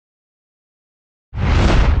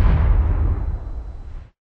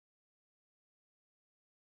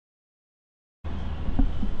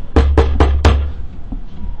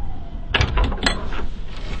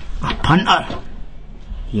punter.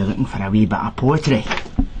 You're looking for a wee bit of poetry.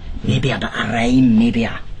 Maybe a bit of rhyme, maybe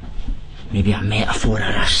a metaphor or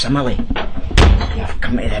a simile. You've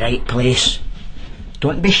come to the right place.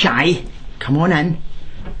 Don't be shy. Come on in.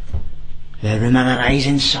 The room of the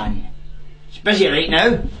rising sun. It's busy right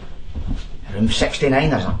now. Room 69,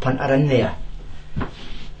 there's a punter in there.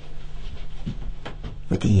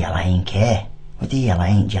 What do you like, eh? What do you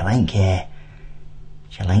like? Do you like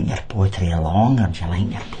your poetry long, or do you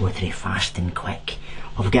like your poetry fast and quick?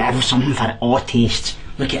 We've got something for all tastes.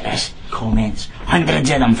 Look at this. Comments. Hundreds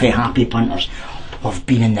of them for happy punters. We've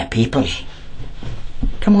been in the papers.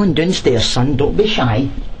 Come on downstairs, son. Don't be shy.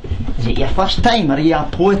 Is it your first time, or are you a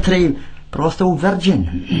poetry brothel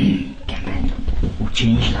virgin? Come in. We'll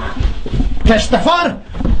change that. Christopher!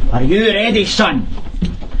 Are you ready, son?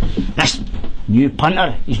 This new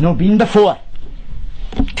punter, he's not been before.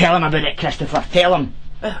 Tell him about it, Christopher. Tell him.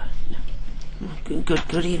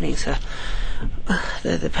 Good evening, sir.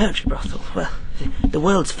 The Poetry Brothel. Well, the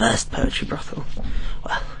world's first Poetry Brothel.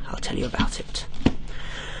 Well, I'll tell you about it.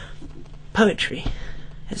 Poetry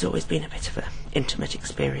has always been a bit of an intimate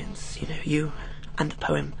experience. You know, you and the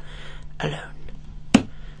poem alone.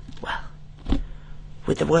 Well,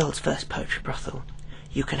 with the world's first Poetry Brothel,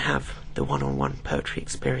 you can have the one-on-one poetry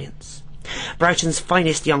experience. Brighton's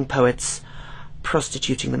finest young poets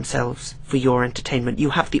prostituting themselves for your entertainment.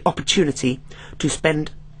 You have the opportunity to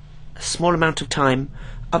spend a small amount of time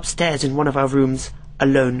upstairs in one of our rooms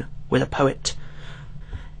alone with a poet.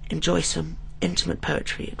 Enjoy some intimate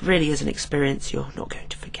poetry. It really is an experience you're not going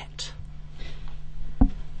to forget.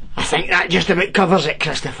 I think that just about covers it,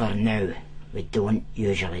 Christopher. Now, we don't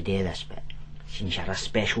usually do this, but since you're a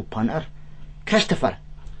special punter, Christopher,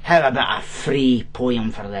 how about a free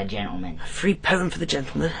poem for the gentleman? A free poem for the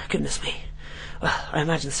gentleman? Goodness me. Well, I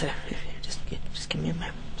imagine so. Just give me a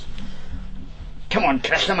moment. Come on,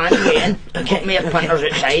 Chris, the man's waiting. Okay, put me a punter's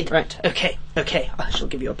outside. Right, okay, I shall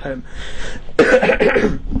give you a poem.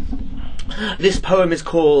 This poem is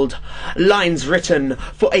called Lines Written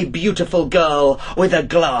for a Beautiful Girl with a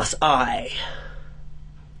Glass Eye.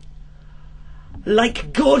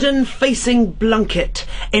 Like Gordon facing Blunkett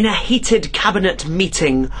in a heated cabinet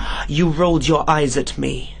meeting, you rolled your eyes at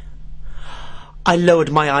me. I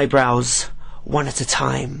lowered my eyebrows, one at a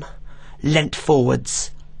time, leant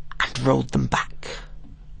forwards and rolled them back.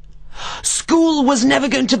 School was never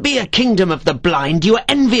going to be a kingdom of the blind. You were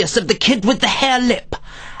envious of the kid with the hair lip,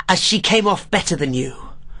 as she came off better than you.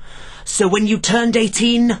 So when you turned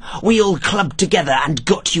 18, we all clubbed together and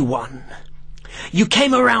got you one. You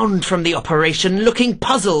came around from the operation looking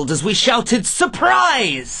puzzled as we shouted,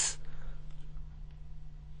 "Surprise!"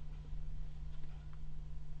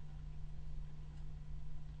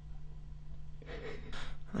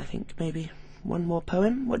 I think maybe one more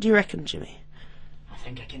poem. What do you reckon, Jimmy? I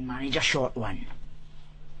think I can manage a short one.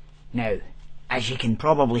 Now, as you can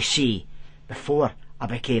probably see, before I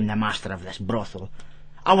became the master of this brothel,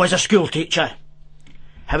 I was a school teacher.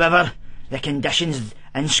 However, the conditions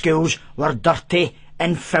in schools were dirty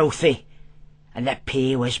and filthy, and the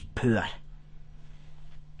pay was poor.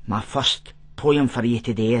 My first poem for you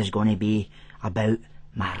today is going to be about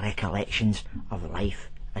my recollections of life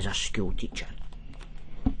as a school teacher.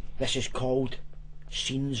 This is called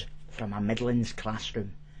Scenes from a Midlands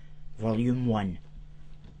Classroom, Volume 1,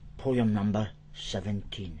 Poem number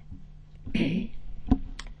 17.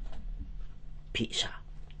 Pizza.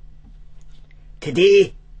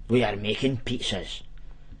 Today we are making pizzas.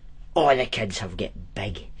 All the kids have got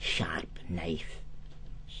big, sharp knives.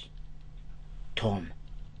 Tom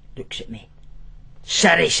looks at me.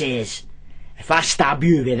 Sir, he says, if I stab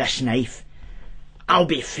you with this knife, I'll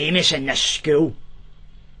be famous in this school.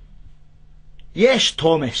 Yes,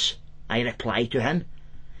 Thomas, I reply to him,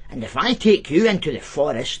 and if I take you into the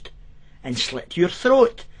forest and slit your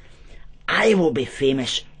throat, I will be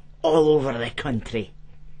famous all over the country.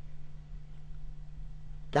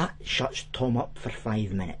 That shuts Tom up for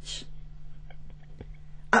 5 minutes.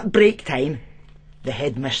 At break time, the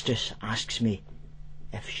headmistress asks me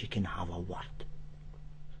if she can have a word.